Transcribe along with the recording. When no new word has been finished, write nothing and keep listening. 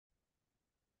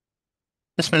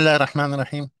Bismillah ar-Rahman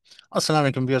ar-Rahim.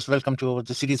 Assalamu alaikum viewers. Welcome to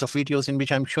the series of videos in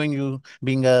which I'm showing you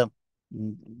being a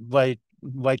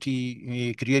YT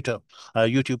creator, a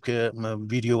YouTube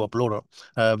video uploader.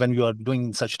 When you are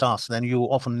doing such tasks, then you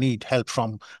often need help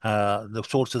from the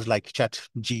sources like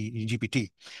ChatGPT,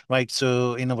 right?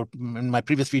 So in my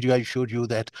previous video, I showed you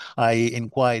that I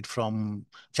inquired from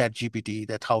ChatGPT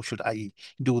that how should I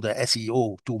do the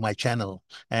SEO to my channel,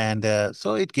 and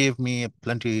so it gave me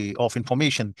plenty of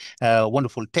information,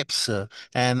 wonderful tips,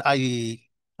 and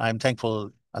I'm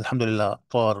thankful, Alhamdulillah,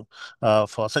 for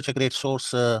such a great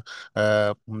source,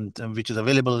 which is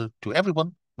available to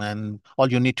everyone. And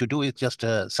all you need to do is just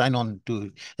sign on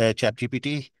to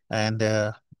ChatGPT, and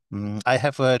I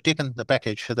have taken the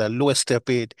package, the lowest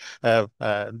paid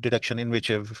deduction, in which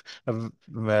of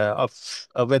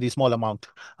a very small amount,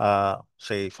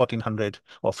 say 1,400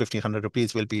 or 1,500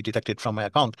 rupees, will be deducted from my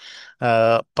account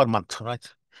per month, right?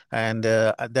 And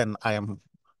then I am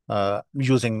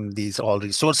using these all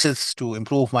resources to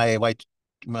improve my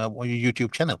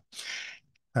YouTube channel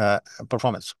uh,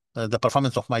 performance. The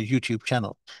performance of my YouTube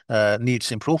channel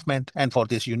needs improvement, and for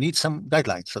this you need some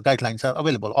guidelines. So guidelines are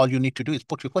available. All you need to do is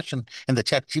put your question in the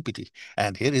chat GPT,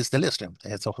 and here is the list.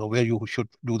 So where you should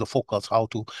do the focus, how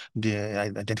to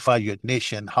identify your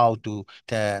nation, how to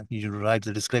you write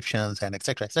the descriptions, and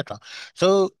etc. etc.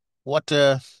 So what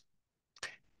uh,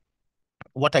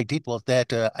 what I did was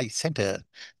that I sent uh,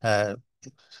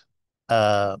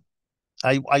 uh,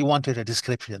 I wanted a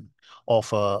description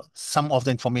of some of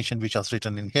the information which was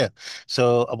written in here.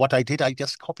 So what I did, I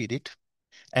just copied it,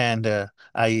 and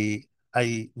I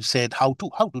I said how to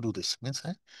do this. Means,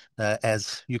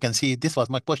 as you can see, this was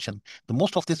my question. The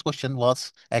most of this question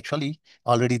was actually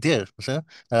already there. So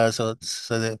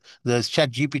the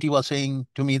chat GPT was saying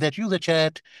to me that use a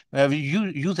chat, you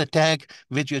use a tag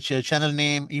with your channel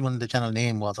name. Even the channel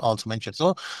name was also mentioned.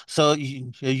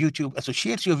 YouTube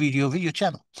associates your video with your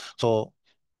channel. So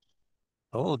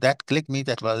oh, that clicked me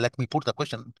that, well, let me put the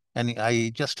question. And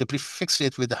I just prefixed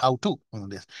it with the how to on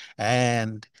this.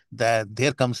 And that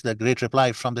there comes the great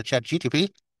reply from the chat GPT.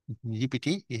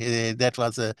 That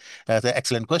was the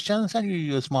excellent questions, and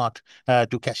you're smart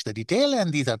to catch the detail.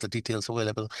 And these are the details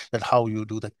available that how you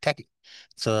do the tagging.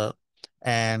 So,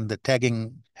 and the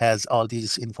tagging has all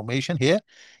these information here.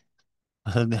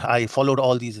 I followed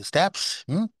all these steps,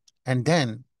 and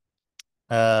then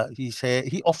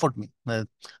he offered me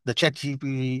the chat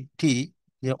GPT.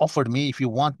 He offered me, if you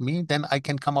want me, then I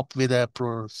can come up with a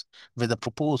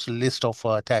proposed list of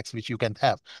tags which you can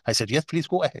have. I said, yes, please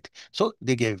go ahead. So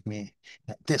they gave me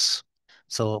this.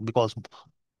 So because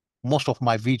most of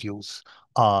my videos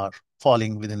are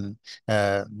falling within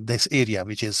this area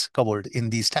which is covered in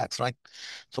these tags, right?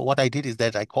 So what I did is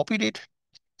that I copied it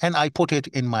and I put it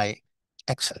in my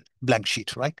Excel blank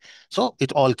sheet, right? So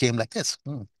it all came like this.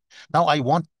 Now I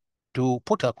want to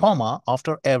put a comma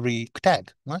after every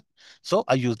tag, right? So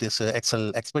I use this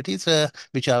Excel expertise,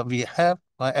 which we have.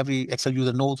 Every Excel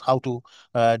user knows how to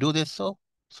do this. So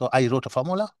I wrote a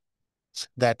formula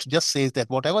that just says that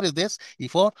whatever is this,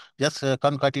 E4, just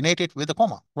concatenate it with a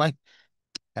comma, right?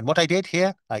 And what I did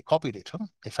here, I copied it.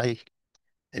 If I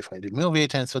remove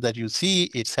it, and so that you see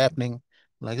it's happening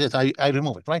like this, I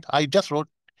remove it, right? I just wrote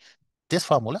this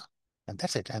formula, and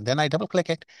that's it. And then I double click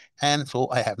it. And so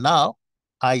I have now,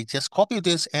 I just copy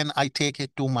this and I take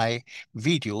it to my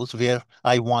videos where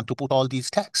I want to put all these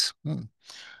tags.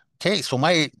 Okay, so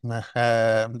my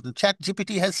chat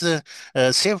GPT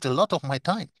has saved a lot of my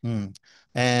time.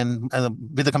 And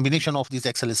with the combination of these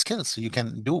Excel skills, you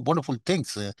can do wonderful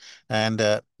things. And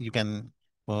you can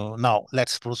now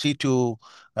let's proceed to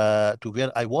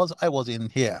where I was. I was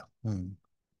in here.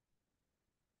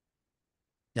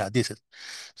 Yeah, this is.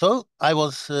 So I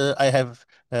have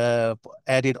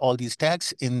added all these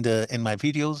tags in my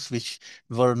videos which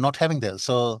were not having there.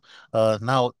 So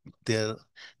now there,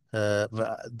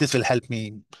 this will help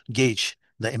me gauge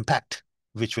the impact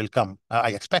which will come. I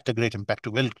expect a great impact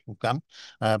will come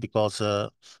because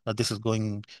this is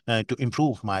going to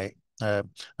improve my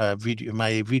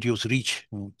videos reach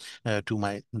to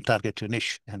my target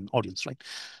niche and audience, right?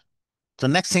 The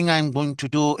next thing I'm going to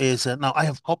do is now I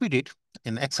have copied it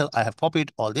in Excel. I have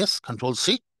copied all this, Control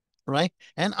C, right?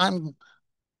 And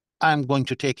I'm going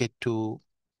to take it to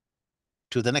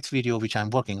the next video which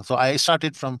I'm working. So I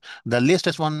started from the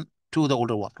latest one to the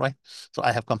older one, right? So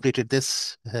I have completed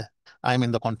this. I'm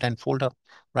in the content folder,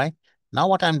 right? Now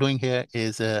what I'm doing here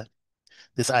is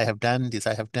this I have done, this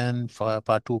I have done for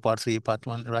part two, part three, part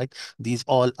one, right? These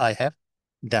all I have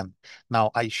done.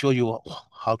 Now I show you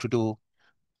how to do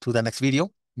to the next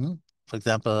video. For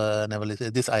example, never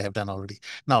this I have done already.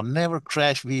 Now, never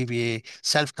crash VBA,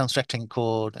 self-constructing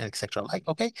code, etc. Like,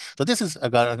 okay. So this is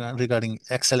regarding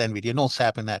Excel and video, no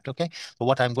SAP in that. Okay. So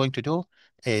what I'm going to do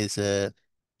is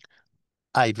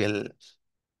I will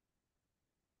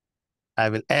I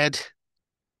will add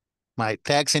my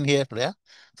tags in here. Yeah.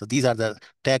 So these are the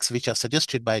tags which are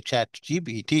suggested by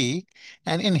ChatGPT.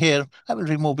 And in here, I will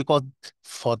remove because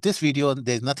for this video,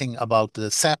 there's nothing about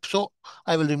the SAP. So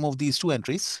I will remove these two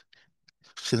entries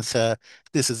since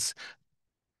this is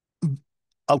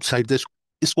outside the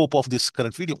scope of this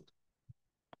current video.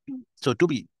 So to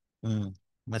be mm,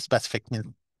 specific,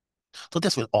 so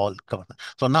this will all cover.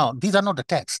 So now these are not the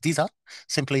tags. These are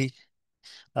simply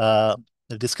uh,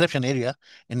 the description area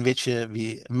in which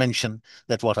we mention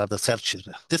that what are the searches.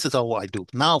 This is how I do.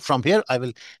 Now from here, I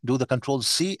will do the Control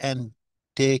C and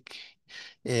take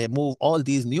move all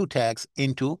these new tags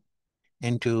into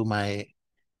my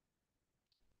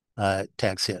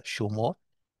tags here. Show more.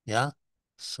 Yeah.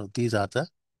 So these are the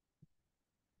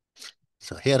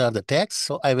so here are the tags.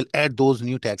 So I will add those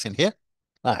new tags in here.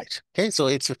 All right. Okay. So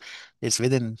it's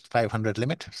within 500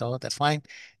 limit. So that's fine.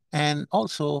 And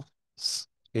also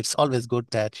it's always good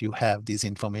that you have this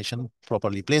information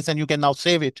properly placed and you can now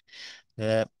save it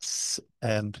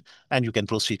and you can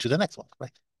proceed to the next one.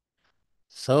 Right.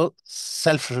 So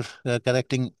self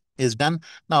correcting is done.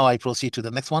 Now I proceed to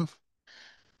the next one.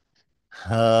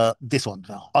 This one,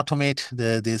 automate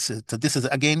this. So this is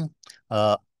again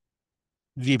uh,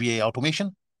 VBA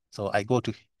automation. So I go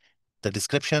to the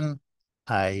description.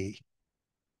 I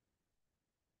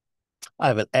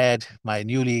I will add my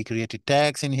newly created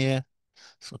tags in here.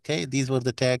 So, okay, these were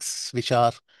the tags which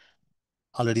are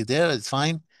already there. It's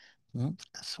fine.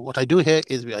 So what I do here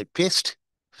is I paste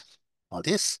all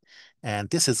this, and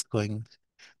this is going.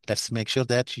 Let's make sure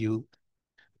that you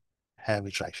have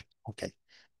it right. Okay,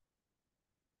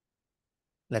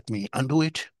 let me undo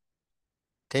it.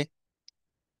 Okay,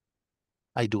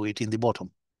 I do it in the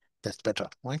bottom. That's better,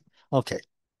 right? Okay,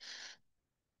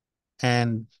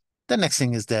 and the next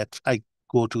thing is that I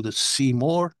go to the see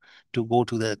more to go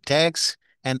to the tags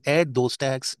and add those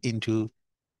tags into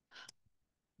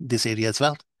this area as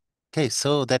well. Okay,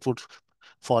 so that would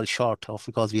fall short of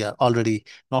because we are already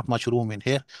not much room in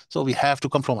here. So we have to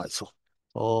compromise.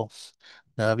 So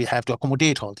we have to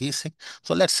accommodate all these things.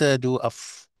 So let's do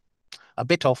a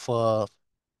bit of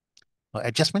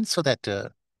adjustment so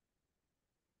that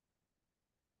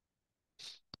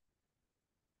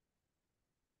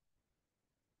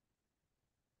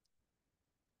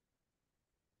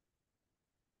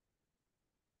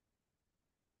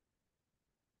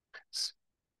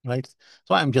right.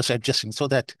 So I'm just adjusting so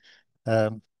that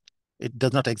um, it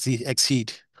does not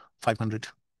exceed 500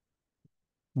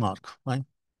 mark. Right.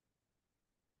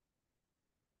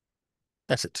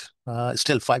 That's it.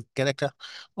 Still 5 character.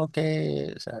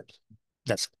 Okay. So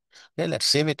that's okay. Let's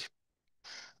save it.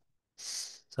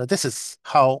 So this is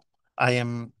how I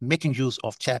am making use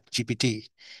of ChatGPT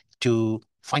to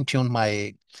fine-tune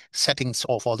my settings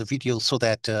of all the videos so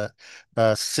that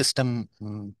the system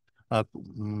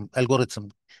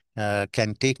algorithm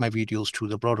can take my videos to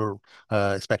the broader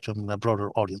spectrum, the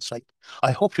broader audience, right?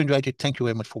 I hope you enjoyed it. Thank you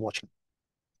very much for watching.